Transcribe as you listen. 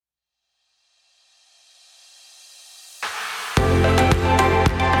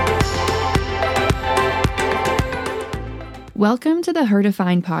Welcome to the Her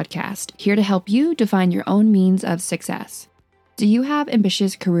Defined podcast, here to help you define your own means of success. Do you have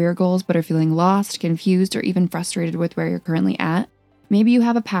ambitious career goals but are feeling lost, confused, or even frustrated with where you're currently at? Maybe you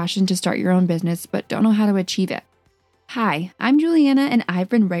have a passion to start your own business but don't know how to achieve it. Hi, I'm Juliana, and I've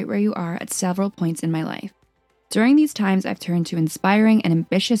been right where you are at several points in my life. During these times, I've turned to inspiring and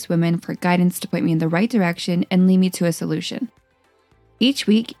ambitious women for guidance to point me in the right direction and lead me to a solution. Each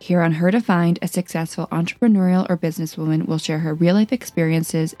week, here on Her Defined, a successful entrepreneurial or businesswoman will share her real-life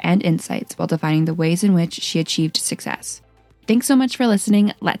experiences and insights while defining the ways in which she achieved success. Thanks so much for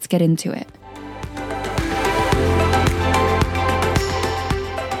listening. Let's get into it.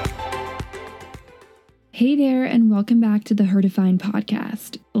 Hey there, and welcome back to the Her Defined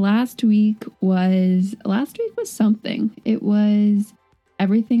podcast. Last week was something. It was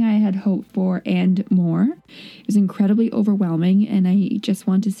everything I had hoped for and more. It was incredibly overwhelming, and I just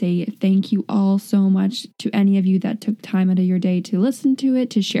want to say thank you all so much to any of you that took time out of your day to listen to it,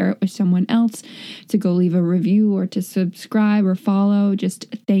 to share it with someone else, to go leave a review or to subscribe or follow. Just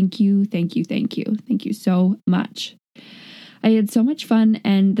thank you, thank you, thank you. Thank you so much. I had so much fun,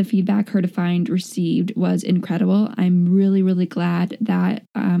 and the feedback Her Defined received was incredible. I'm really glad that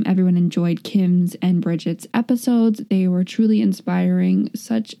everyone enjoyed Kim's and Bridget's episodes. They were truly inspiring,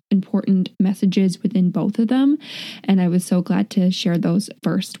 such important messages within both of them, and I was so glad to share those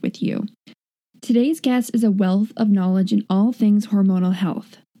first with you. Today's guest is a wealth of knowledge in all things hormonal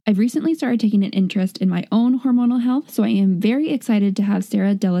health. I've recently started taking an interest in my own hormonal health, so I am very excited to have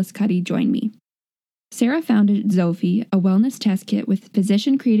Sarah Dellis-Cuddy join me. Sarah founded Zophie, a wellness test kit with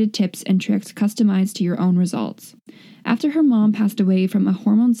physician-created tips and tricks customized to your own results. After her mom passed away from a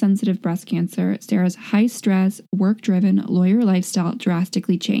hormone-sensitive breast cancer, Sarah's high-stress, work-driven, lawyer lifestyle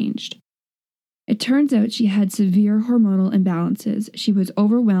drastically changed. It turns out she had severe hormonal imbalances. She was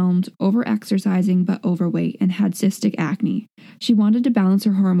overwhelmed, over-exercising but overweight, and had cystic acne. She wanted to balance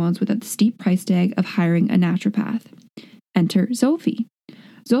her hormones without the steep price tag of hiring a naturopath. Enter Zophie.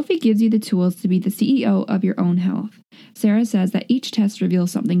 Zophie gives you the tools to be the CEO of your own health. Sarah says that each test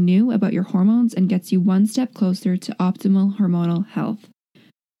reveals something new about your hormones and gets you one step closer to optimal hormonal health.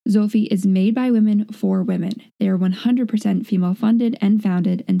 Zophie is made by women for women. They are 100% female-funded and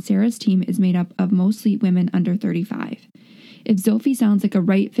founded, and Sarah's team is made up of mostly women under 35. If Zophie sounds like a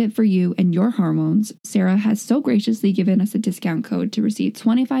right fit for you and your hormones, Sarah has so graciously given us a discount code to receive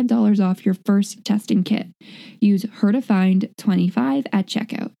 $25 off your first testing kit. Use HerDefined25 at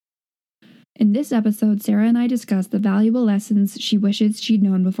checkout. In this episode, Sarah and I discuss the valuable lessons she wishes she'd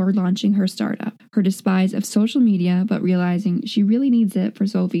known before launching her startup, her despise of social media but realizing she really needs it for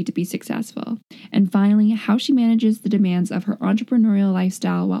Zophie to be successful, and finally, how she manages the demands of her entrepreneurial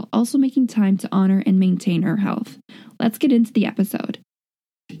lifestyle while also making time to honor and maintain her health. Let's get into the episode.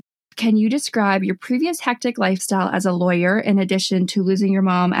 Can you describe your previous hectic lifestyle as a lawyer in addition to losing your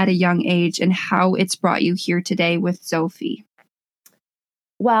mom at a young age and how it's brought you here today with Zophie?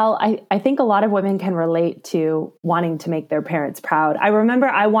 Well, I think a lot of women can relate to wanting to make their parents proud. I remember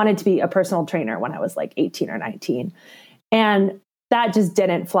I wanted to be a personal trainer when I was like 18 or 19, and that just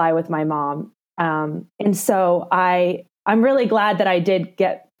didn't fly with my mom. And so I'm really glad that I did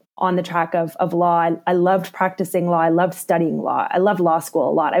get on the track of law. I loved practicing law. I loved studying law. I loved law school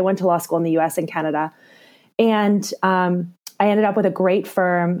a lot. I went to law school in the US and Canada, and I ended up with a great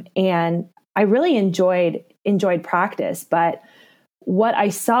firm, and I really enjoyed practice, but what I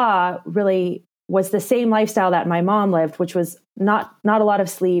saw really was the same lifestyle that my mom lived, which was not a lot of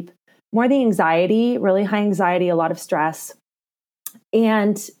sleep, more the anxiety, really high anxiety, a lot of stress,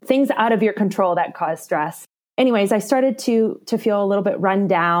 and things out of your control that cause stress. Anyways, I started to feel a little bit run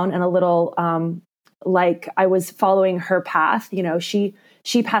down and a little like I was following her path. You know, she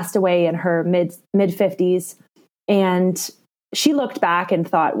passed away in her mid 50s, and she looked back and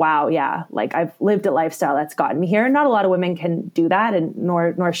thought, wow, yeah, like I've lived a lifestyle that's gotten me here. Not a lot of women can do that, and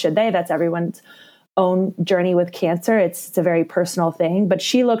nor should they. That's everyone's own journey with cancer. It's a very personal thing. But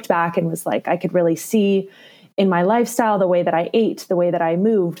she looked back and was like, I could really see in my lifestyle, the way that I ate, the way that I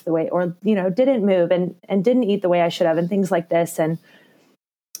moved, the way, or, didn't move and didn't eat the way I should have, and things like this. And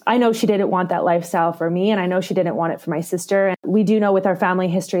I know she didn't want that lifestyle for me, and I know she didn't want it for my sister. And we do know with our family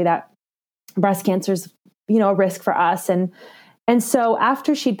history that breast cancer is, a risk for us. And so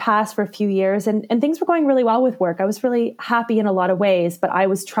after she'd passed for a few years and things were going really well with work, I was really happy in a lot of ways, but I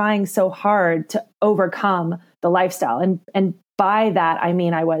was trying so hard to overcome the lifestyle. And by that, I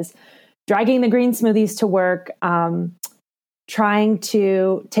mean, I was dragging the green smoothies to work, I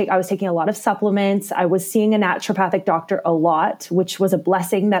was taking a lot of supplements. I was seeing a naturopathic doctor a lot, which was a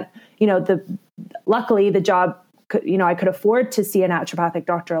blessing that, luckily the job, I could afford to see a naturopathic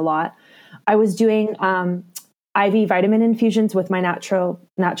doctor a lot. I was doing IV vitamin infusions with my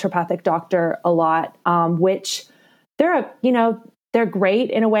naturopathic doctor a lot, which they're great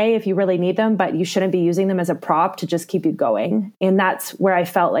in a way if you really need them, but you shouldn't be using them as a prop to just keep you going. And that's where I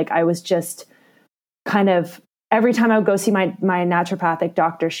felt like I was just kind of, every time I would go see my naturopathic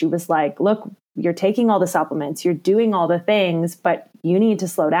doctor, she was like, look, you're taking all the supplements, you're doing all the things, but you need to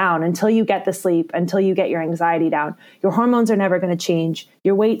slow down until you get the sleep, until you get your anxiety down. Your hormones are never going to change.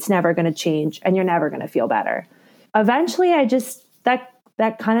 Your weight's never going to change, and you're never going to feel better. Eventually,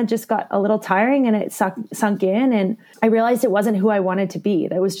 that kind of just got a little tiring, and it sunk in, and I realized it wasn't who I wanted to be.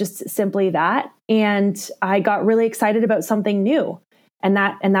 That was just simply that. And I got really excited about something new, and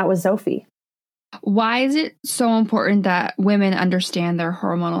that was Zofie. Why is it so important that women understand their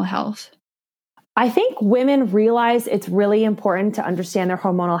hormonal health? I think women realize it's really important to understand their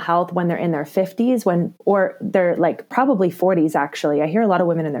hormonal health when they're in their 50s, or they're like probably 40s, actually. I hear a lot of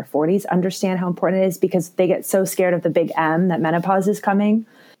women in their 40s understand how important it is because they get so scared of the big M that menopause is coming.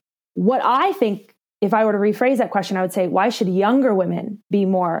 What I think, if I were to rephrase that question, I would say, why should younger women be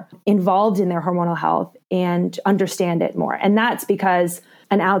more involved in their hormonal health and understand it more? And that's because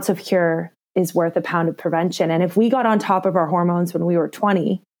an ounce of cure is worth a pound of prevention. And if we got on top of our hormones when we were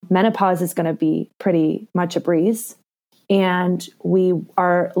 20, menopause is going to be pretty much a breeze. And we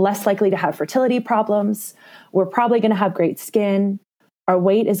are less likely to have fertility problems. We're probably going to have great skin. Our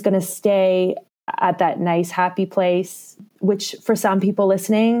weight is going to stay at that nice, happy place, which for some people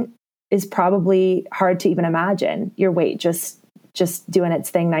listening is probably hard to even imagine. Your weight just doing its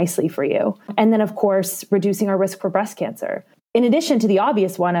thing nicely for you. And then, of course, reducing our risk for breast cancer. In addition to the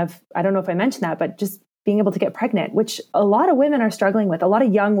obvious one of, I don't know if I mentioned that, but just being able to get pregnant, which a lot of women are struggling with, a lot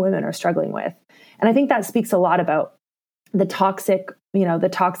of young women are struggling with. And I think that speaks a lot about the the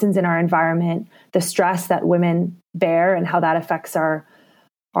toxins in our environment, the stress that women bear and how that affects our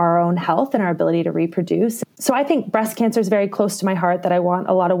own health and our ability to reproduce. So I think breast cancer is very close to my heart, that I want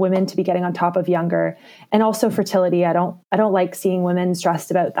a lot of women to be getting on top of younger. And also fertility. I don't like seeing women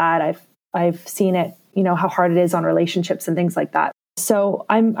stressed about that. I've seen it, how hard it is on relationships and things like that. So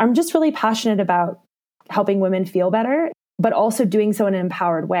I'm just really passionate about helping women feel better, but also doing so in an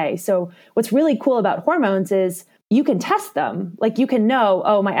empowered way. So what's really cool about hormones is you can test them. Like you can know,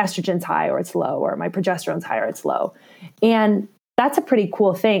 oh, my estrogen's high or it's low, or my progesterone's high or it's low. And that's a pretty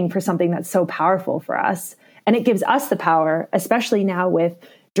cool thing for something that's so powerful for us. And it gives us the power, especially now with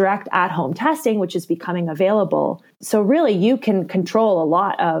direct at-home testing, which is becoming available. So really you can control a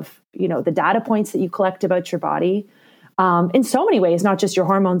lot of, the data points that you collect about your body. In so many ways, not just your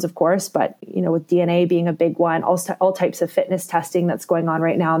hormones, of course, but, with DNA being a big one, all types of fitness testing that's going on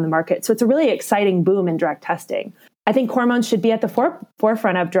right now in the market. So it's a really exciting boom in direct testing. I think hormones should be at the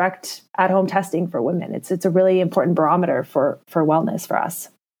forefront of direct at-home testing for women. It's a really important barometer for wellness for us.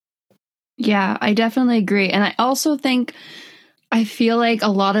 Yeah, I definitely agree. And I also think, I feel like a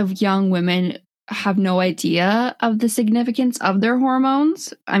lot of young women have no idea of the significance of their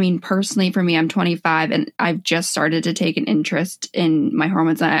hormones. I mean, personally, for me, I'm 25 and I've just started to take an interest in my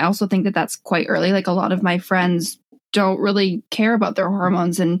hormones. And I also think that that's quite early. Like a lot of my friends don't really care about their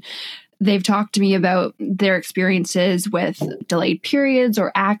hormones, and they've talked to me about their experiences with delayed periods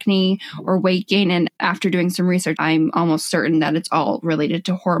or acne or weight gain. And after doing some research, I'm almost certain that it's all related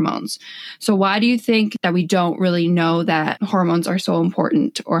to hormones. So why do you think that we don't really know that hormones are so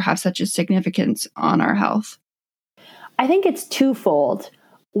important or have such a significance on our health? I think it's twofold.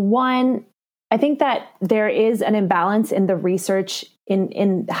 One, I think that there is an imbalance in the research,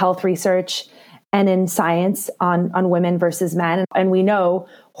 in health research and in science on women versus men. And we know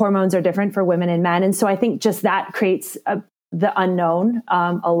hormones are different for women and men. And so I think just that creates the unknown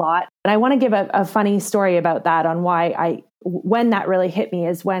a lot. And I want to give a funny story about that, on when that really hit me,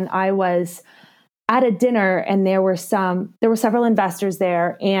 is when I was at a dinner and there were several investors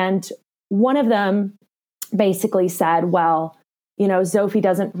there. And one of them basically said, well, Zofie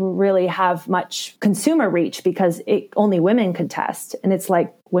doesn't really have much consumer reach because only women could test. And it's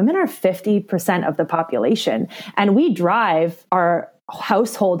like, women are 50% of the population, and we drive our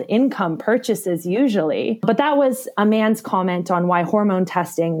household income purchases usually. But that was a man's comment on why hormone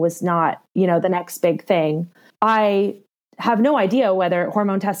testing was not, the next big thing. I have no idea whether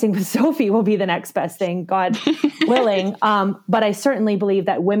hormone testing with Zofie will be the next best thing, God willing. But I certainly believe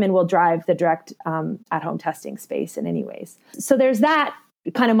that women will drive the direct at-home testing space in any ways. So there's that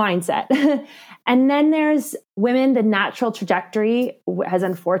kind of mindset. And then there's women. The natural trajectory, as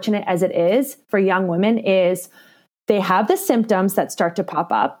unfortunate as it is for young women, is they have the symptoms that start to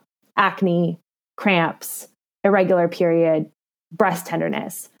pop up: acne, cramps, irregular period, breast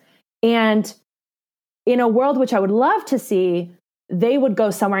tenderness. And in a world which I would love to see, they would go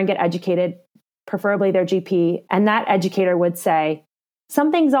somewhere and get educated preferably their GP, and that educator would say,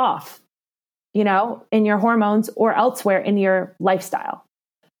 something's off, in your hormones or elsewhere in your lifestyle.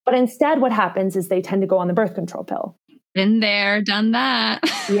 But instead, what happens is they tend to go on the birth control pill. Been there, done that.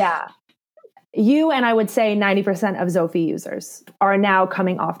 Yeah. You and I would say 90% of Zofie users are now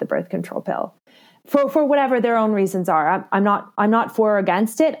coming off the birth control pill for whatever their own reasons are. I'm not for or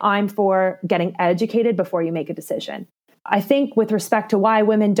against it. I'm for getting educated before you make a decision. I think with respect to why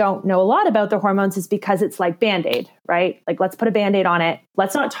women don't know a lot about their hormones is because it's like Band-Aid, right? Like, let's put a Band-Aid on it.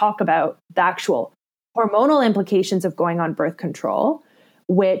 Let's not talk about the actual hormonal implications of going on birth control,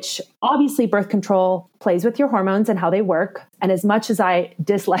 which obviously birth control plays with your hormones and how they work. And as much as I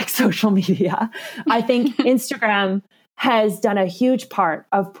dislike social media, I think Instagram has done a huge part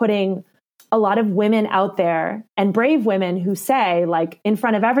of putting a lot of women out there, and brave women who say, like, in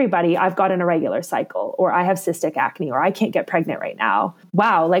front of everybody, I've got an irregular cycle, or I have cystic acne, or I can't get pregnant right now.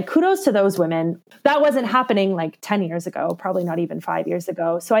 Wow. Like, kudos to those women. That wasn't happening like 10 years ago, probably not even 5 years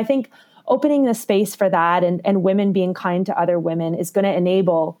ago. So I think opening the space for that and women being kind to other women is going to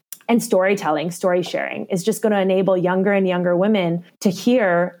enable, and storytelling, story sharing is just going to enable younger and younger women to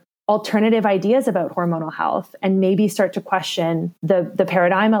hear alternative ideas about hormonal health and maybe start to question the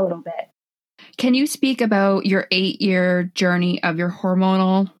paradigm a little bit. Can you speak about your 8-year journey of your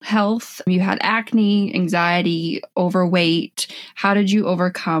hormonal health? You had acne, anxiety, overweight. How did you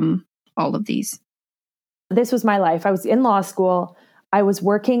overcome all of these? This was my life. I was in law school. I was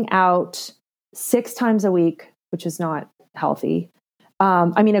working out 6 times a week, which is not healthy.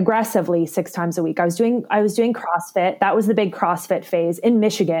 Aggressively 6 times a week. I was doing CrossFit. That was the big CrossFit phase in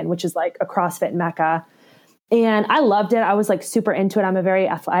Michigan, which is like a CrossFit mecca. And I loved it. I was like super into it.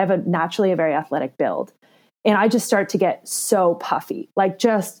 I have naturally a very athletic build. And I just start to get so puffy, like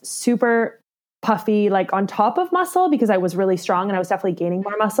just super puffy, like on top of muscle, because I was really strong and I was definitely gaining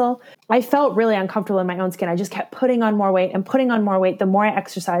more muscle. I felt really uncomfortable in my own skin. I just kept putting on more weight and putting on more weight. The more I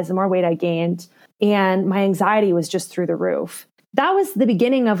exercised, the more weight I gained. And my anxiety was just through the roof. That was the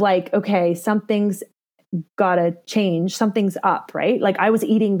beginning of like, okay, something's got to change. Something's up, right? Like, I was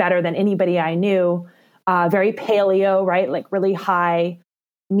eating better than anybody I knew. Very paleo, right? Like really high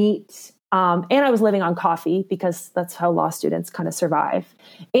meat. And I was living on coffee because that's how law students kind of survive.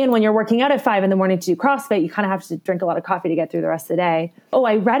 And when you're working out at 5 a.m. to do CrossFit, you kind of have to drink a lot of coffee to get through the rest of the day. Oh,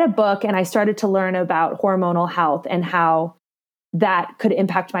 I read a book and I started to learn about hormonal health and how that could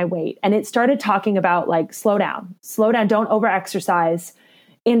impact my weight. And it started talking about like, slow down, don't over exercise.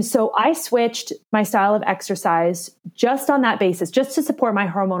 And so I switched my style of exercise just on that basis, just to support my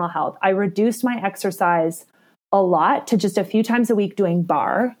hormonal health. I reduced my exercise a lot to just a few times a week doing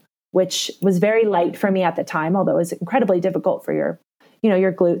bar, which was very light for me at the time, although it was incredibly difficult for your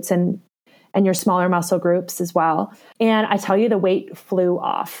glutes and your smaller muscle groups as well. And I tell you, the weight flew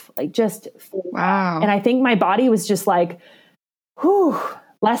off, like just flew wow. off. And I think my body was just like, whew,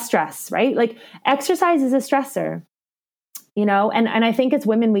 less stress, right? Like, exercise is a stressor. And I think as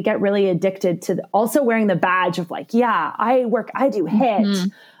women, we get really addicted to also wearing the badge of like, yeah, I do HIIT. Mm-hmm.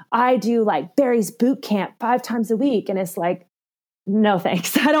 I do like Barry's boot camp 5 times a week. And it's like, no,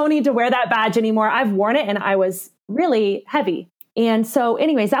 thanks. I don't need to wear that badge anymore. I've worn it and I was really heavy. And so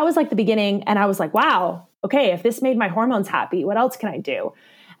anyways, that was like the beginning. And I was like, wow, okay, if this made my hormones happy, what else can I do?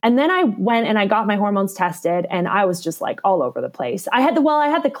 And then I went and I got my hormones tested and I was just like all over the place. I had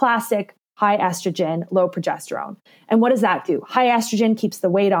the classic high estrogen, low progesterone. And what does that do? High estrogen keeps the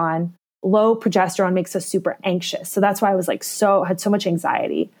weight on. Low progesterone makes us super anxious. So that's why I was like had so much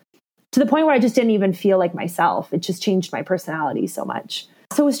anxiety, to the point where I just didn't even feel like myself. It just changed my personality so much.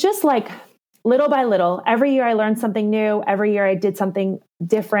 So it was just like little by little. Every year I learned something new. Every year I did something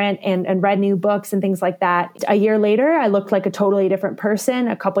different and read new books and things like that. A year later, I looked like a totally different person.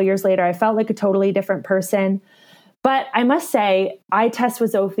 A couple years later, I felt like a totally different person. But I must say, I test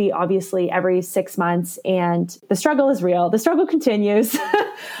with Zofie obviously every 6 months, and the struggle is real. The struggle continues.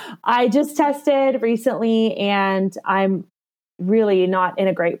 I just tested recently, and I'm really not in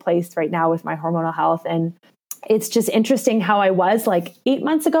a great place right now with my hormonal health. And it's just interesting how I was like 8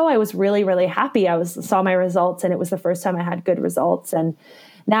 months ago. I was really, really happy. Saw my results, and it was the first time I had good results. And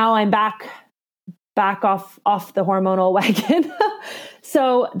now I'm back off the hormonal wagon.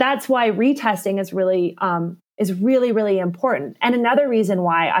 So that's why retesting is really really important. And another reason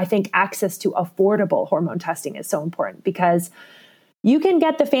why I think access to affordable hormone testing is so important, because you can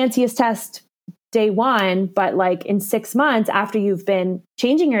get the fanciest test day one, but like in 6 months after you've been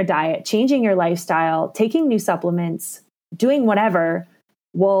changing your diet, changing your lifestyle, taking new supplements, doing whatever,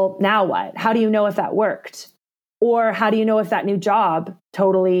 well, now what? How do you know if that worked? Or how do you know if that new job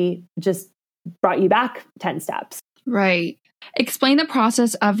totally just brought you back 10 steps? Right. Explain the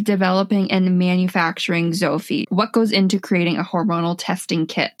process of developing and manufacturing Zofie. What goes into creating a hormonal testing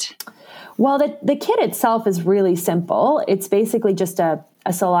kit? Well, the kit itself is really simple. It's basically just a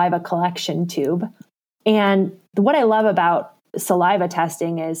saliva collection tube. And what I love about saliva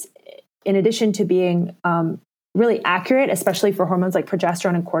testing is, in addition to being really accurate, especially for hormones like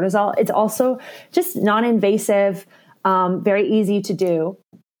progesterone and cortisol, it's also just non-invasive, very easy to do.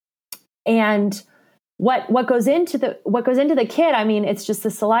 And what goes into the kit, I mean, it's just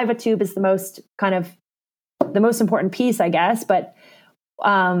the saliva tube is the most important piece, I guess. But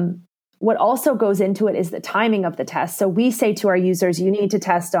what also goes into it is the timing of the test. So we say to our users, you need to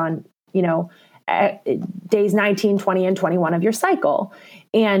test on, days 19, 20, and 21 of your cycle,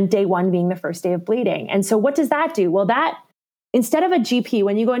 and day 1 being the first day of bleeding. And so what does that do? Well, that instead of a GP,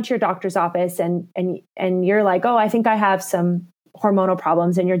 when you go into your doctor's office and you're like, oh, I think I have some hormonal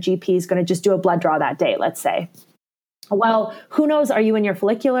problems, and your GP is going to just do a blood draw that day, let's say. Well, who knows? Are you in your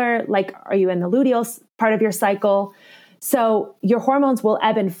follicular? Like, are you in the luteal part of your cycle? So your hormones will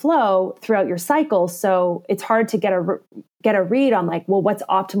ebb and flow throughout your cycle. So it's hard to get a read on like, well, what's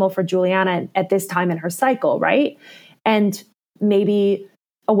optimal for Juliana at this time in her cycle, right? And maybe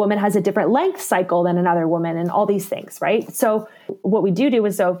a woman has a different length cycle than another woman, and all these things, right? So what we do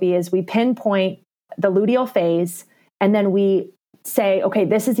with Zofie is we pinpoint the luteal phase, and then we say, okay,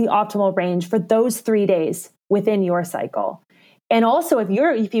 this is the optimal range for those 3 days within your cycle. And also if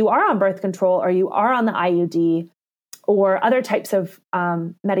you are on birth control, or you are on the IUD, or other types of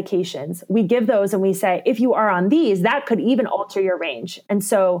medications, we give those and we say, if you are on these, that could even alter your range. And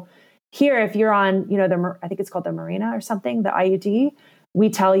so here, if you're on, I think it's called the Mirena or something, the IUD, we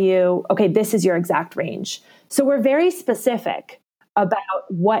tell you, okay, this is your exact range. So we're very specific about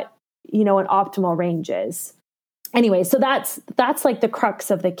what, an optimal range is. Anyway, so that's like the crux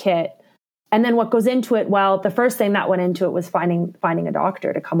of the kit. And then what goes into it? Well, the first thing that went into it was finding a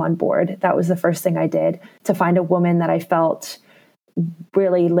doctor to come on board. That was the first thing I did, to find a woman that I felt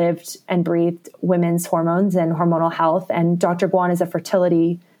really lived and breathed women's hormones and hormonal health. And Dr. Guan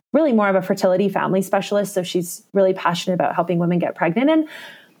is really more of a fertility family specialist. So she's really passionate about helping women get pregnant. And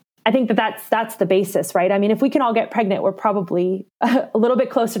I think that's the basis, right? I mean, if we can all get pregnant, we're probably a little bit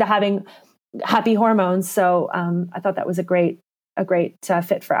closer to having happy hormones. So I thought that was a great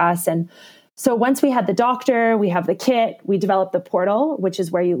fit for us. And so once we had the doctor, we have the kit, we developed the portal, which is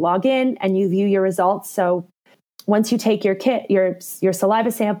where you log in and you view your results. So once you take your kit, your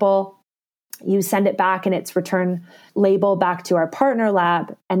saliva sample, you send it back in its return label back to our partner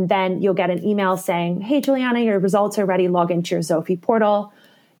lab. And then you'll get an email saying, hey, Juliana, your results are ready. Log into your Zofie portal.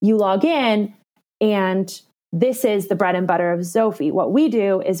 You log in, and this is the bread and butter of Zofie. What we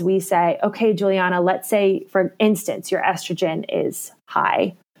do is we say, okay, Juliana, let's say, for instance, your estrogen is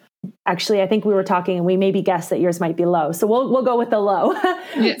high. Actually, I think we were talking and we maybe guessed that yours might be low. So we'll go with the low.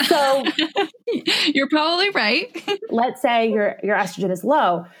 Yeah. So you're probably right. Let's say your estrogen is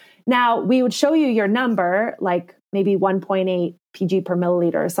low. Now we would show you your number, like maybe 1.8 PG per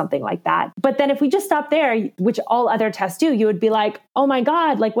milliliter or something like that. But then if we just stop there, which all other tests do, you would be like, oh my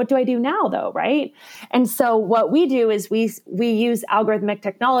God, like what do I do now though? Right. And so what we do is we use algorithmic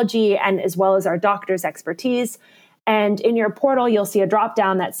technology and as well as our doctor's expertise. And in your portal, you'll see a drop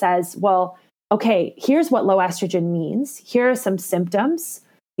down that says, well, okay, here's what low estrogen means. Here are some symptoms,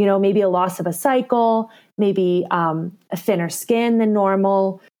 maybe a loss of a cycle, maybe a thinner skin than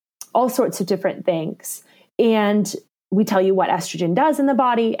normal, all sorts of different things. And we tell you what estrogen does in the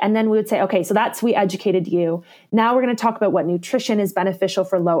body. And then we would say, okay, so we educated you. Now we're going to talk about what nutrition is beneficial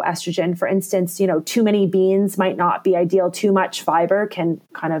for low estrogen. For instance, too many beans might not be ideal. Too much fiber can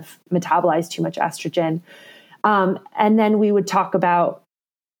kind of metabolize too much estrogen. And then we would talk about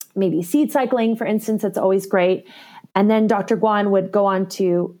maybe seed cycling, for instance. That's always great. And then Dr. Guan would go on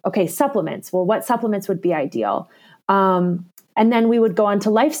to, okay, supplements. Well, what supplements would be ideal? And then we would go on to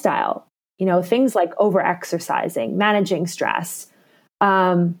lifestyle, things like over-exercising, managing stress,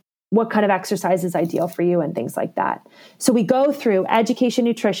 what kind of exercise is ideal for you and things like that. So we go through education,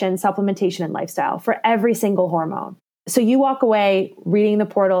 nutrition, supplementation, and lifestyle for every single hormone. So you walk away reading the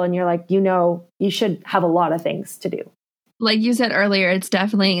portal and you're like, you should have a lot of things to do. Like you said earlier, it's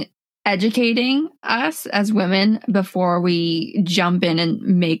definitely educating us as women before we jump in and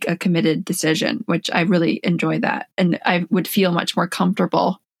make a committed decision, which I really enjoy that. And I would feel much more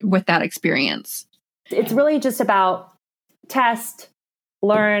comfortable with that experience. It's really just about test,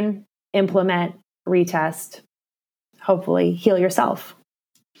 learn, implement, retest, hopefully heal yourself.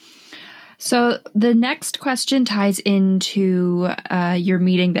 So the next question ties into your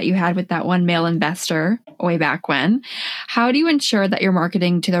meeting that you had with that one male investor way back when. How do you ensure that you're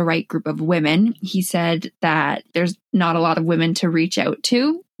marketing to the right group of women? He said that there's not a lot of women to reach out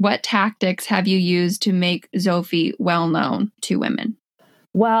to. What tactics have you used to make Zofie well known to women?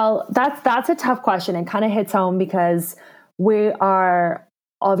 Well, that's a tough question and kind of hits home because we are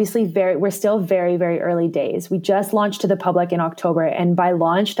obviously we're still very, very early days. We just launched to the public in October. And by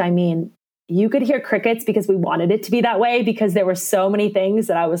launched, I mean, you could hear crickets because we wanted it to be that way because there were so many things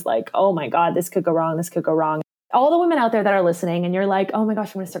that I was like, oh my God, this could go wrong. This could go wrong. All the women out there that are listening and you're like, oh my gosh,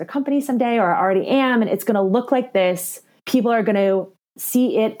 I'm going to start a company someday, or I already am. And it's going to look like this. People are going to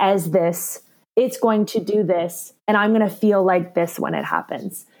see it as this. It's going to do this. And I'm going to feel like this when it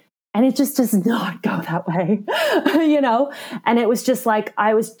happens. And it just does not go that way, And it was just like,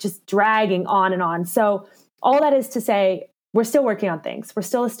 I was just dragging on and on. So all that is to say, we're still working on things. We're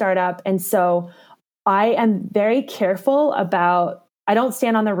still a startup. And so I am very careful about, I don't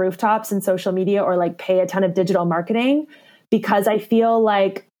stand on the rooftops in social media or like pay a ton of digital marketing because I feel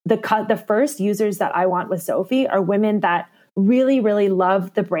like the first users that I want with Zofie are women that really, really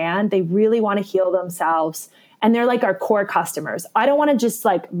love the brand. They really want to heal themselves. And they're like our core customers. I don't want to just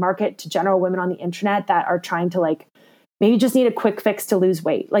like market to general women on the internet that are trying to like, maybe just need a quick fix to lose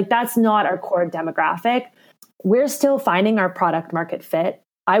weight. Like that's not our core demographic. We're still finding our product market fit.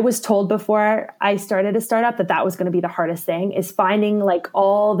 I was told before I started a startup that was going to be the hardest thing, is finding like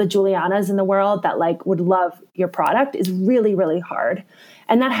all the Julianas in the world that like would love your product is really, really hard.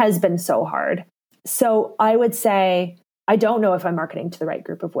 And that has been so hard. So I would say, I don't know if I'm marketing to the right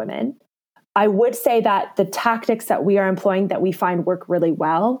group of women. I would say that the tactics that we are employing that we find work really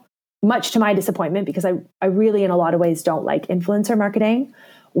well, much to my disappointment, because I really in a lot of ways don't like influencer marketing.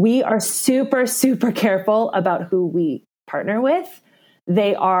 We are super, super careful about who we partner with.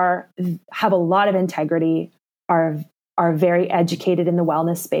 They have a lot of integrity, are very educated in the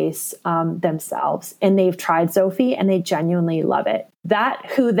wellness space themselves. And they've tried Zofie and they genuinely love it. That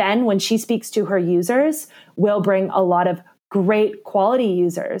who then, when she speaks to her users, will bring a lot of great quality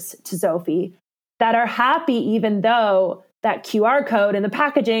users to Zofie that are happy, even though that QR code in the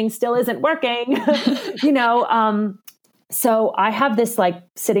packaging still isn't working, So I have this like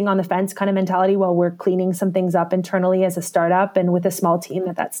sitting on the fence kind of mentality while we're cleaning some things up internally as a startup and with a small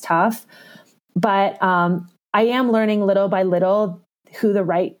team that's tough. But I am learning little by little who the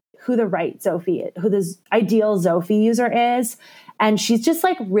right Zofie, who the ideal Zofie user is. And she's just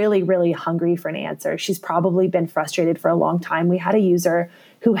like really, really hungry for an answer. She's probably been frustrated for a long time. We had a user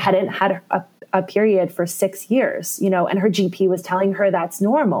who hadn't had a period for 6 years, and her GP was telling her that's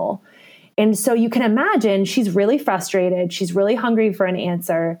normal. And so you can imagine she's really frustrated. She's really hungry for an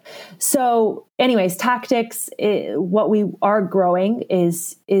answer. So anyways, tactics, what we are growing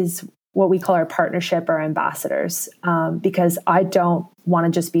is what we call our partnership or ambassadors, because I don't want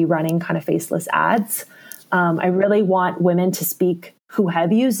to just be running kind of faceless ads. I really want women to speak who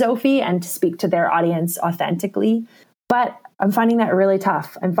have used Zofie and to speak to their audience authentically. But I'm finding that really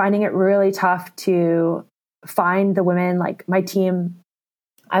tough. I'm finding it really tough to find the women, like my team.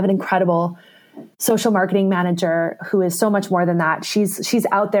 I have an incredible social marketing manager who is so much more than that. She's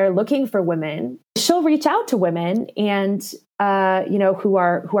out there looking for women. She'll reach out to women and who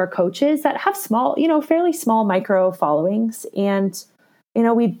are coaches that have small, fairly small micro followings, and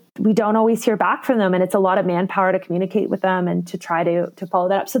we don't always hear back from them, and it's a lot of manpower to communicate with them and to try to follow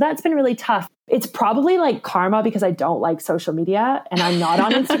that up. So that's been really tough. It's probably like karma because I don't like social media and I'm not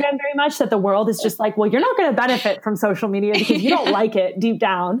on Instagram very much, that the world is just like, well, you're not going to benefit from social media because you don't like it deep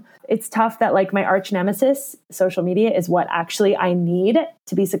down. It's tough that like my arch nemesis, social media, is what actually I need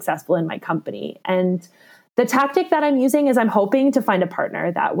to be successful in my company. And the tactic that I'm using is I'm hoping to find a partner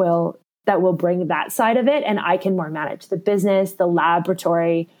that will bring that side of it, and I can more manage the business, the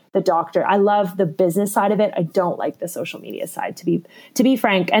laboratory, the doctor. I love the business side of it. I don't like the social media side, to be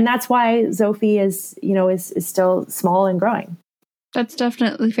frank. And that's why Zofie is still small and growing. That's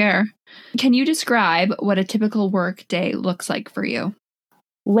definitely fair. Can you describe what a typical work day looks like for you?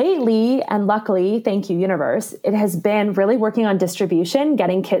 Lately, and luckily, thank you, universe, it has been really working on distribution,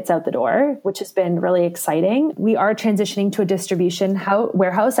 getting kits out the door, which has been really exciting. We are transitioning to a distribution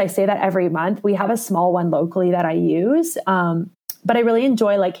warehouse. I say that every month. We have a small one locally that I use. But I really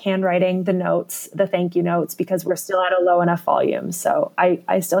enjoy like handwriting the notes, the thank you notes, because we're still at a low enough volume. So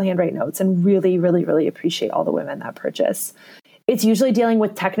I still handwrite notes and really, really, really appreciate all the women that purchase. It's usually dealing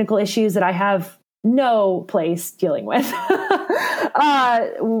with technical issues that I have no place dealing with.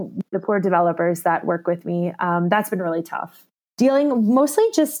 The poor developers that work with me, that's been really tough. Dealing mostly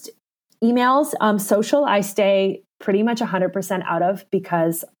just emails, social. I stay pretty much 100% out of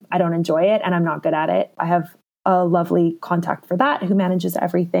because I don't enjoy it and I'm not good at it. I have a lovely contact for that who manages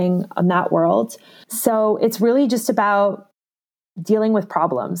everything on that world. So it's really just about dealing with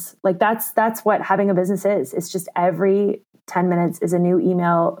problems. Like that's what having a business is. It's just every 10 minutes is a new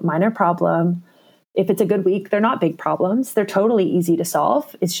email, minor problem. If it's a good week, they're not big problems. They're totally easy to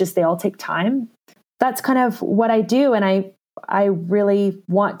solve. It's just they all take time. That's kind of what I do. And I really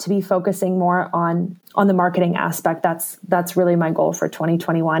want to be focusing more on the marketing aspect. That's really my goal for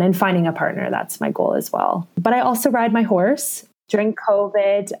 2021, and finding a partner. That's my goal as well. But I also ride my horse. During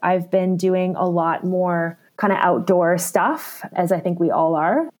COVID, I've been doing a lot more kind of outdoor stuff, as I think we all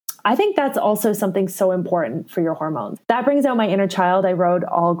are. I think that's also something so important for your hormones. That brings out my inner child I rode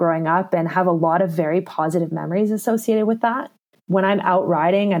all growing up and have a lot of very positive memories associated with that. When I'm out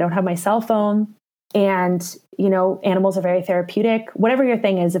riding, I don't have my cell phone. And, animals are very therapeutic. Whatever your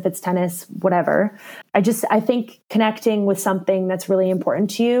thing is, if it's tennis, whatever. I think connecting with something that's really important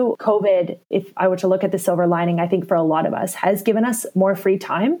to you, COVID, if I were to look at the silver lining, I think for a lot of us has given us more free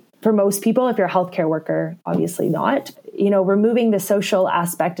time. For most people, if you're a healthcare worker, obviously not. Removing the social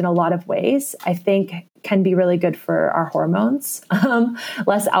aspect in a lot of ways, I think can be really good for our hormones.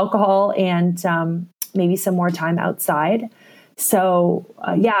 Less alcohol and maybe some more time outside. So,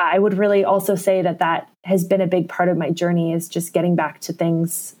 I would really also say that has been a big part of my journey, is just getting back to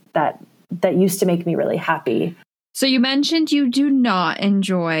things that used to make me really happy. So you mentioned you do not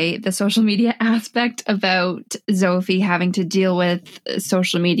enjoy the social media aspect about Zofie, having to deal with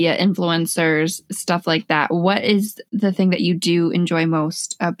social media influencers, stuff like that. What is the thing that you do enjoy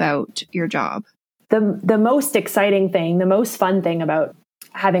most about your job? The most exciting thing, the most fun thing about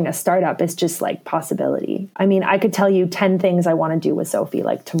having a startup is just like possibility. I mean, I could tell you 10 things I want to do with Zofie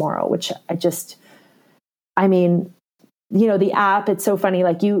like tomorrow, which the app, it's so funny.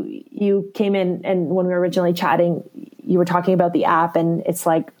 Like you came in, and when we were originally chatting, you were talking about the app, and it's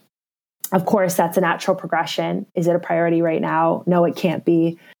like, of course, that's a natural progression. Is it a priority right now? No, it can't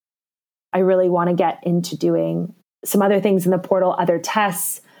be. I really want to get into doing some other things in the portal, other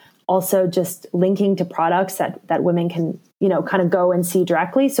tests, also just linking to products that women can, kind of go and see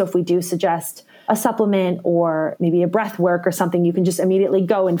directly. So if we do suggest a supplement or maybe a breath work or something, you can just immediately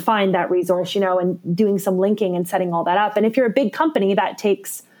go and find that resource, and doing some linking and setting all that up. And if you're a big company, that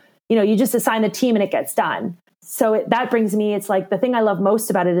takes, you just assign the team and it gets done. So that brings me, it's like the thing I love most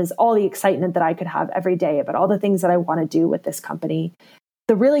about it is all the excitement that I could have every day about all the things that I want to do with this company.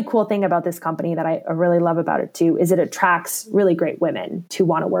 The really cool thing about this company that I really love about it too, is it attracts really great women to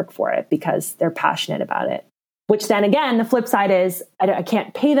want to work for it because they're passionate about it. Which then again, the flip side is I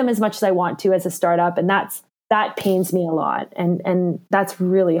can't pay them as much as I want to as a startup. And that pains me a lot. And that's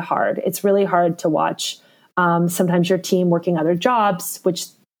really hard. It's really hard to watch sometimes your team working other jobs, which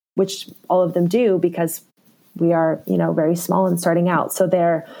all of them do, because we are, very small and starting out. So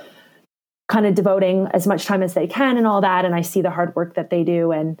they're kind of devoting as much time as they can and all that. And I see the hard work that they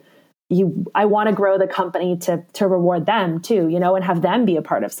do. And I want to grow the company to reward them too, and have them be a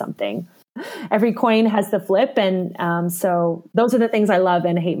part of something. Every coin has the flip. And so those are the things I love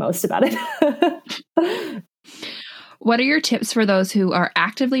and hate most about it. What are your tips for those who are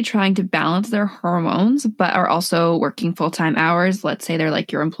actively trying to balance their hormones, but are also working full-time hours? Let's say they're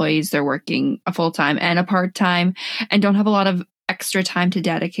like your employees, they're working a full-time and a part-time and don't have a lot of extra time to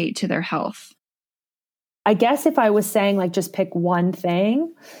dedicate to their health. I guess if I was saying like just pick one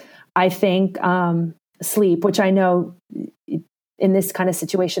thing, I think sleep, which I know in this kind of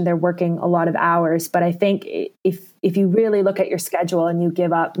situation, they're working a lot of hours. But I think if you really look at your schedule and you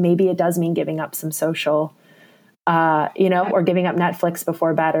give up, maybe it does mean giving up some social, or giving up Netflix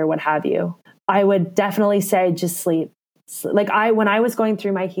before bed or what have you. I would definitely say just sleep. Like when I was going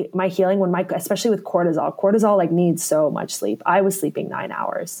through my healing, especially with cortisol like needs so much sleep. I was sleeping 9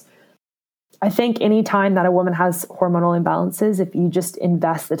 hours. I think any time that a woman has hormonal imbalances, if you just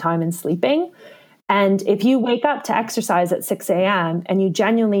invest the time in sleeping, and if you wake up to exercise at 6 a.m. and you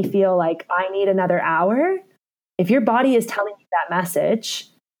genuinely feel like I need another hour, if your body is telling you that message,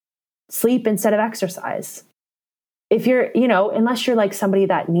 sleep instead of exercise. If you're, unless you're like somebody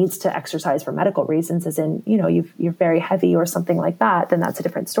that needs to exercise for medical reasons, as in, you're very heavy or something like that, then that's a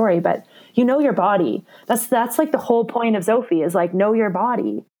different story. But your body. That's like the whole point of Zofie is like, know your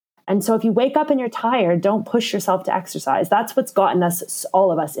body. And so if you wake up and you're tired, don't push yourself to exercise. That's what's gotten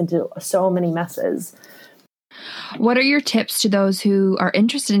all of us into so many messes. What are your tips to those who are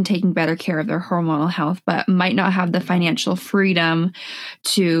interested in taking better care of their hormonal health, but might not have the financial freedom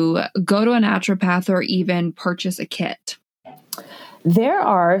to go to a naturopath or even purchase a kit? There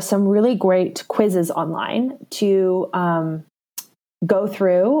are some really great quizzes online to go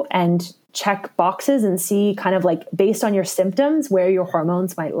through and check boxes and see kind of like based on your symptoms where your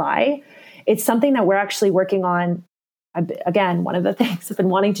hormones might lie. It's something that we're actually working on. Again, one of the things I've been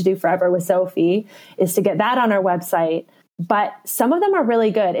wanting to do forever with Zophie is to get that on our website. But some of them are really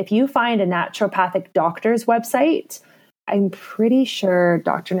good. If you find a naturopathic doctor's website, I'm pretty sure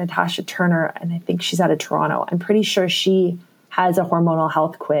Dr. Natasha Turner, and I think she's out of Toronto, I'm pretty sure she has a hormonal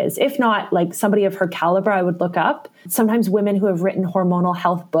health quiz. If not, like somebody of her caliber, I would look up. Sometimes women who have written hormonal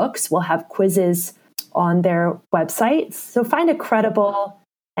health books will have quizzes on their websites. So find a credible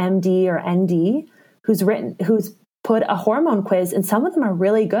MD or ND who's put a hormone quiz, and some of them are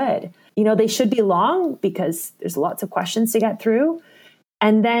really good. You know, they should be long because there's lots of questions to get through.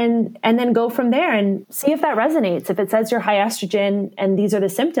 And then go from there and see if that resonates. If it says you're high estrogen and these are the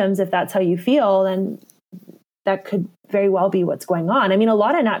symptoms, if that's how you feel, then that could very well be what's going on. I mean, a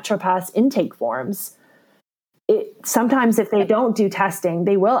lot of naturopaths intake forms, sometimes if they don't do testing,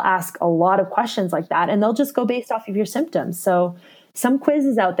 they will ask a lot of questions like that, and they'll just go based off of your symptoms. So some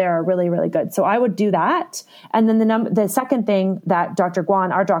quizzes out there are really, really good. So I would do that. And then the second thing that Dr.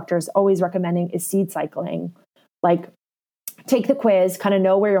 Guan, our doctor, is always recommending is seed cycling. Like, take the quiz, kind of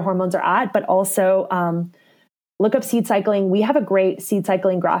know where your hormones are at, but also look up seed cycling. We have a great seed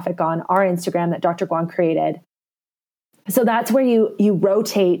cycling graphic on our Instagram that Dr. Guan created. So that's where you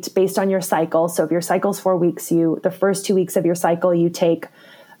rotate based on your cycle. So if your cycle's 4 weeks, the first 2 weeks of your cycle, you take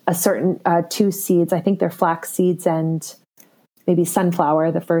a certain 2 seeds. I think they're flax seeds and maybe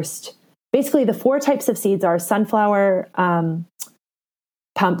sunflower. Basically the 4 types of seeds are sunflower,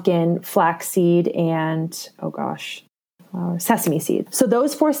 pumpkin, flaxseed, and sesame seed. So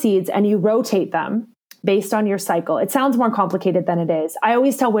those 4 seeds, and you rotate them based on your cycle. It sounds more complicated than it is. I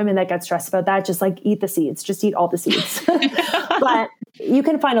always tell women that get stressed about that, just like eat the seeds, just eat all the seeds. But you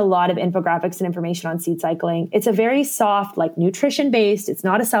can find a lot of infographics and information on seed cycling. It's a very soft, like nutrition based. It's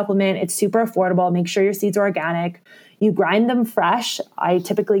not a supplement. It's super affordable. Make sure your seeds are organic. You grind them fresh. I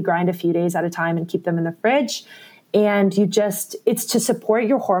typically grind a few days at a time and keep them in the fridge. And it's to support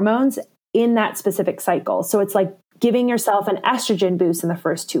your hormones in that specific cycle. So it's like giving yourself an estrogen boost in the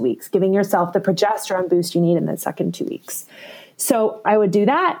first 2 weeks, giving yourself the progesterone boost you need in the second 2 weeks. So I would do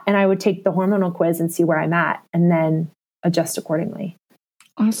that, and I would take the hormonal quiz and see where I'm at, and then adjust accordingly.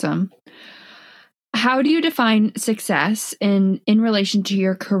 Awesome. How do you define success in relation to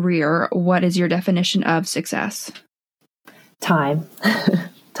your career? What is your definition of success? Time.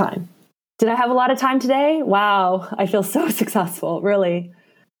 Time. Did I have a lot of time today? Wow. I feel so successful, really.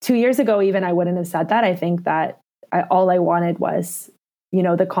 2 years ago, even, I wouldn't have said that. I think that all I wanted was,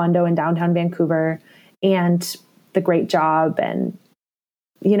 the condo in downtown Vancouver and the great job. And,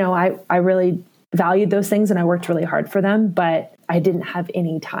 I really valued those things and I worked really hard for them, but I didn't have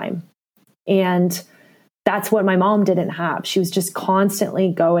any time. And that's what my mom didn't have. She was just constantly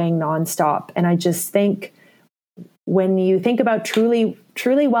going nonstop. And I just think when you think about truly,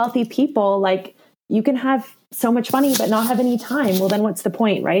 truly wealthy people, like, you can have so much money, but not have any time. Well, then what's the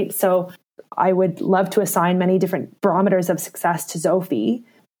point, right? So I would love to assign many different barometers of success to Zophie.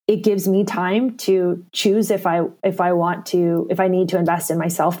 It gives me time to choose if I need to invest in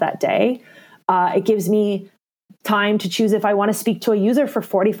myself that day. It gives me time to choose if I want to speak to a user for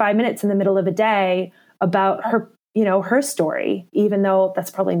 45 minutes in the middle of a day about her story, even though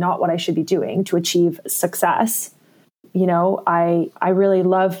that's probably not what I should be doing to achieve success. I really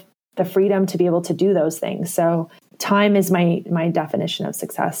love the freedom to be able to do those things. So time is my definition of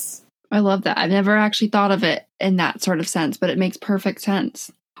success. I love that. I've never actually thought of it in that sort of sense, but it makes perfect sense.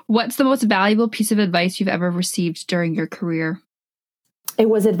 What's the most valuable piece of advice you've ever received during your career? It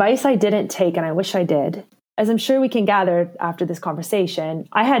was advice I didn't take, and I wish I did. As I'm sure we can gather after this conversation,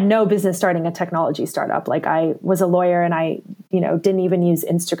 I had no business starting a technology startup. Like, I was a lawyer and I, didn't even use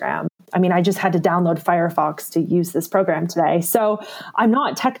Instagram. I mean, I just had to download Firefox to use this program today. So I'm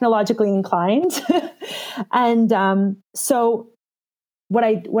not technologically inclined. And so what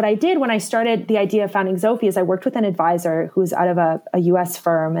I did when I started the idea of founding Zophie is I worked with an advisor who's out of a US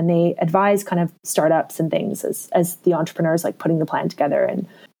firm, and they advise kind of startups and things as the entrepreneurs, like putting the plan together. And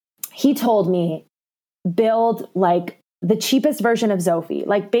he told me, build like the cheapest version of Zophie,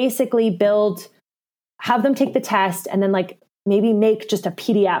 like basically have them take the test and then like maybe make just a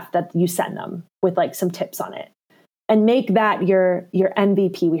PDF that you send them with like some tips on it, and make that your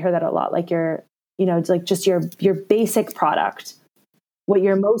MVP. We hear that a lot, like like just your basic product, what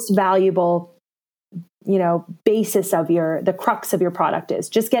your most valuable, basis of the crux of your product is.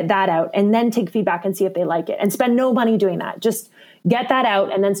 Just get that out and then take feedback and see if they like it, and spend no money doing that. Just get that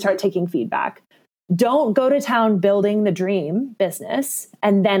out and then start taking feedback. Don't go to town building the dream business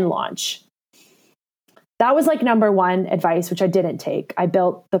and then launch. that was like number one advice, which I didn't take. I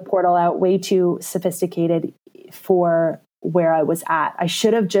built the portal out way too sophisticated for where I was at. I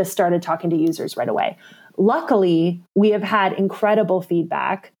should have just started talking to users right away. Luckily, we have had incredible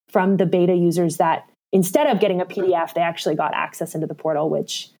feedback from the beta users that instead of getting a PDF, they actually got access into the portal,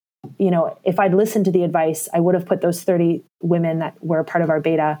 which, if I'd listened to the advice, I would have put those 30 women that were part of our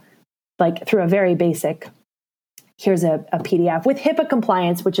beta, like through a very basic, here's a PDF with HIPAA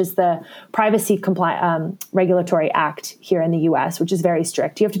compliance, which is the privacy regulatory act here in the US, which is very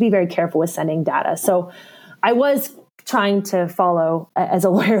strict. You have to be very careful with sending data. So I was trying to follow, as a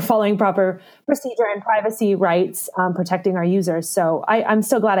lawyer, following proper procedure and privacy rights, protecting our users. So I'm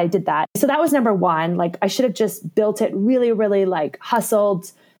so glad I did that. So that was number one. Like, I should have just built it really, really like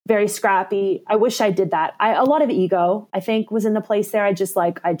hustled, very scrappy. I wish I did that. A lot of ego, I think, was in the place there. I just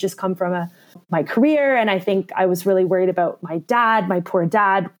come from my career. And I think I was really worried about my dad. My poor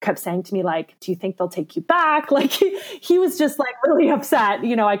dad kept saying to me, like, do you think they'll take you back? Like, he was just like really upset.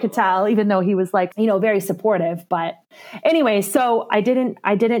 I could tell, even though he was like, very supportive. But anyway, so I didn't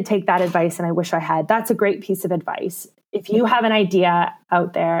take that advice, and I wish I had. That's a great piece of advice. If you have an idea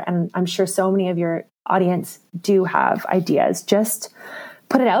out there, and I'm sure so many of your audience do have ideas, just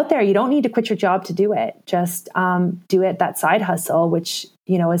put it out there. You don't need to quit your job to do it. Just do it, that side hustle, which,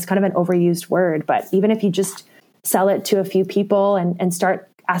 is kind of an overused word. But even if you just sell it to a few people and start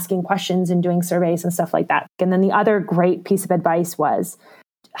asking questions and doing surveys and stuff like that. And then the other great piece of advice was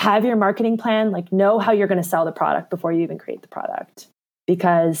have your marketing plan, like know how you're going to sell the product before you even create the product.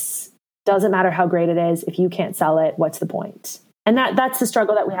 Because it doesn't matter how great it is. If you can't sell it, what's the point? And that's the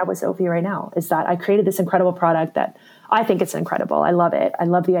struggle that we have with Sophie right now, is that I created this incredible product that I think it's incredible. I love it. I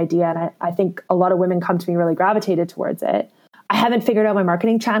love the idea. And I think a lot of women come to me really gravitated towards it. I haven't figured out my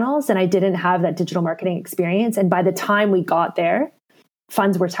marketing channels, and I didn't have that digital marketing experience. And by the time we got there,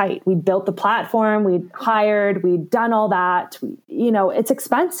 funds were tight. We built the platform, we'd hired, we'd done all that. It's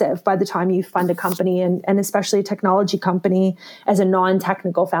expensive by the time you fund a company, and especially a technology company as a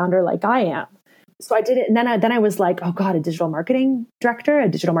non-technical founder like I am. So I did it. And then I was like, oh God, a digital marketing director, a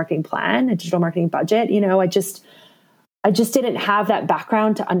digital marketing plan, a digital marketing budget. I just didn't have that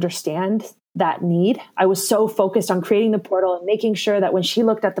background to understand that need. I was so focused on creating the portal and making sure that when she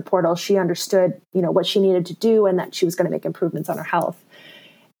looked at the portal, she understood, what she needed to do and that she was going to make improvements on her health,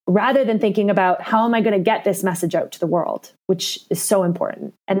 rather than thinking about how am I going to get this message out to the world, which is so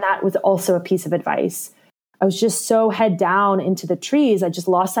important. And that was also a piece of advice. I was just so head down into the trees. I just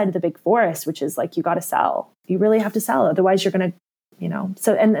lost sight of the big forest, which is like, you got to sell. You really have to sell. Otherwise you're going to,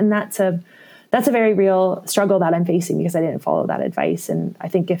 so, and that's a very real struggle that I'm facing because I didn't follow that advice. And I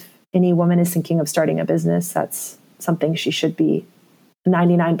think if any woman is thinking of starting a business, that's something she should be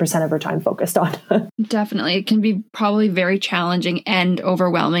 99% of her time focused on. Definitely. It can be probably very challenging and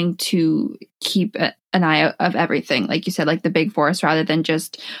overwhelming to keep an eye out of everything. Like you said, like the big forest, rather than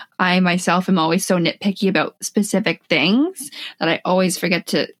just, I myself am always so nitpicky about specific things that I always forget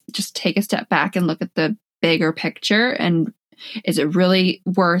to just take a step back and look at the bigger picture. And is it really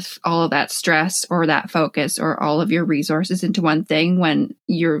worth all of that stress or that focus or all of your resources into one thing when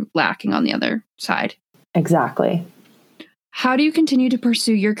you're lacking on the other side? Exactly. How do you continue to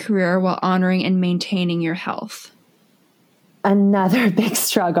pursue your career while honoring and maintaining your health? Another big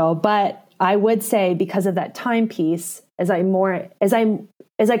struggle, but I would say because of that time piece, as I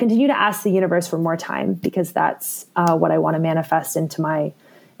continue to ask the universe for more time, because that's what I want to manifest into my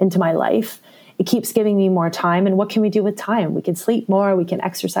life. It keeps giving me more time. And what can we do with time? We can sleep more. We can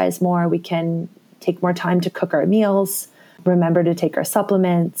exercise more. We can take more time to cook our meals, remember to take our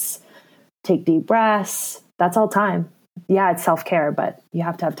supplements, take deep breaths. That's all time. Yeah, it's self-care, but you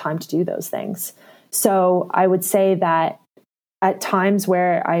have to have time to do those things. So I would say that at times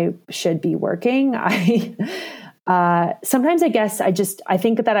where I should be working, sometimes I guess I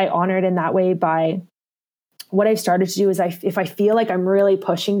think that I honor it in that way by what I've started to do is if I feel like I'm really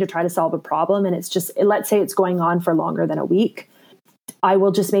pushing to try to solve a problem and let's say it's going on for longer than a week, I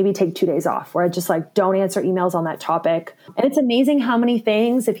will just maybe take 2 days off where I just like don't answer emails on that topic. And it's amazing how many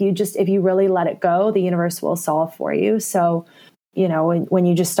things, if you really let it go, the universe will solve for you. So, when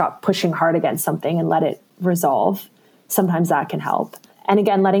you just stop pushing hard against something and let it resolve, sometimes that can help. And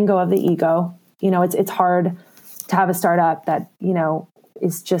again, letting go of the ego. It's hard to have a startup that,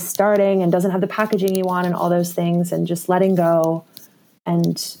 is just starting and doesn't have the packaging you want and all those things, and just letting go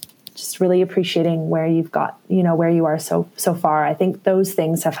and just really appreciating where you've got, where you are so far. I think those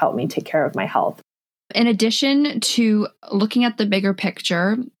things have helped me take care of my health. In addition to looking at the bigger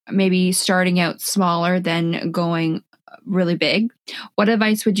picture, maybe starting out smaller than going really big, what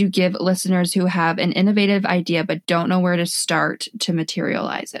advice would you give listeners who have an innovative idea but don't know where to start to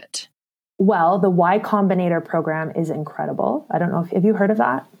materialize it? Well, the Y Combinator program is incredible. I don't know have you heard of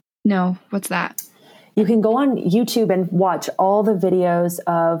that? No, what's that? You can go on YouTube and watch all the videos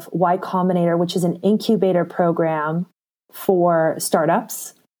of Y Combinator, which is an incubator program for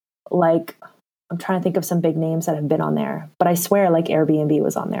startups. Like, I'm trying to think of some big names that have been on there, but I swear like Airbnb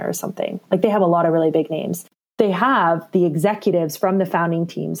was on there or something. Like, they have a lot of really big names. They have the executives from the founding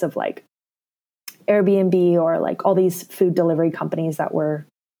teams of like Airbnb or like all these food delivery companies that were,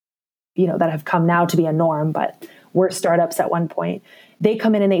 that have come now to be a norm, but were startups at one point. They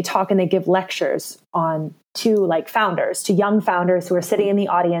come in and they talk and they give lectures to like founders, to young founders who are sitting in the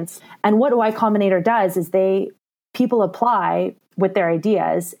audience. And what Y Combinator does is people apply with their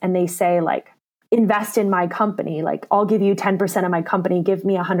ideas and they say like, invest in my company. Like, I'll give you 10% of my company, give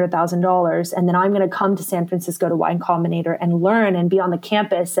me $100,000. And then I'm going to come to San Francisco to Y Combinator and learn and be on the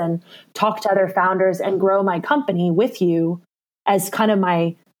campus and talk to other founders and grow my company with you as kind of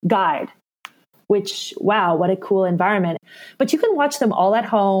my guide. Which, wow, what a cool environment. But you can watch them all at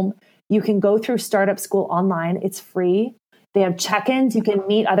home. You can go through Startup School online. It's free. They have check-ins. You can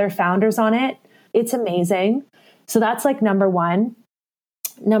meet other founders on it. It's amazing. So that's like number one.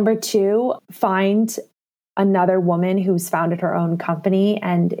 Number two, find another woman who's founded her own company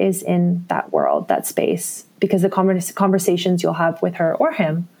and is in that world, that space, because the conversations you'll have with her or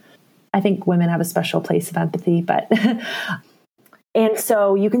him, I think women have a special place of empathy, but and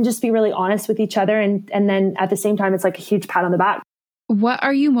so you can just be really honest with each other. And then at the same time, it's like a huge pat on the back. What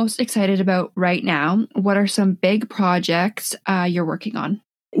are you most excited about right now? What are some big projects you're working on?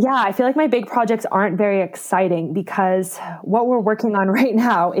 Yeah, I feel like my big projects aren't very exciting because what we're working on right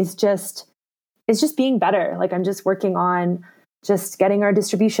now is just being better. Like, I'm just working on just getting our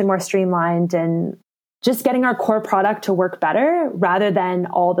distribution more streamlined and just getting our core product to work better rather than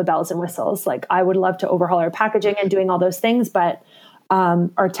all the bells and whistles. Like, I would love to overhaul our packaging and doing all those things, but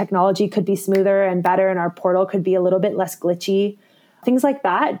our technology could be smoother and better and our portal could be a little bit less glitchy. Things like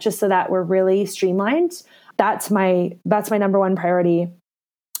that, just so that we're really streamlined. That's my number one priority.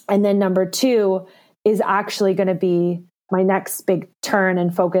 And then number two is actually going to be my next big turn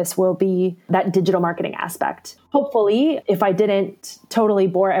and focus will be that digital marketing aspect. Hopefully, if I didn't totally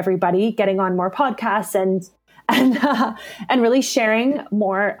bore everybody, getting on more podcasts and really sharing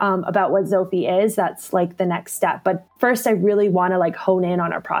more about what Zofie is, that's like the next step. But first, I really want to like hone in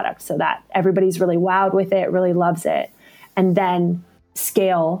on our product so that everybody's really wowed with it, really loves it, and then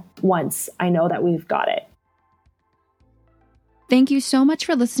scale once I know that we've got it. Thank you so much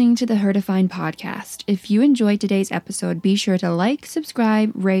for listening to the Her Define podcast. If you enjoyed today's episode, be sure to like,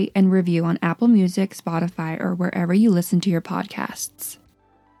 subscribe, rate, and review on Apple Music, Spotify, or wherever you listen to your podcasts.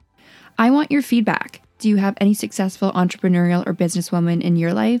 I want your feedback. Do you have any successful entrepreneurial or businesswoman in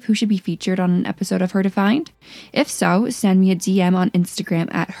your life who should be featured on an episode of Her Defined? If so, send me a DM on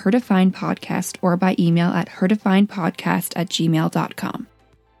Instagram at Her Defined Podcast or by email at herdefinedpodcast@gmail.com.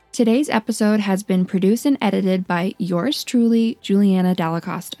 Today's episode has been produced and edited by yours truly, Juliana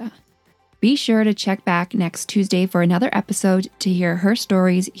Dallacosta. Be sure to check back next Tuesday for another episode to hear her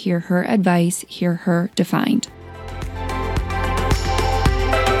stories, hear her advice, hear her defined.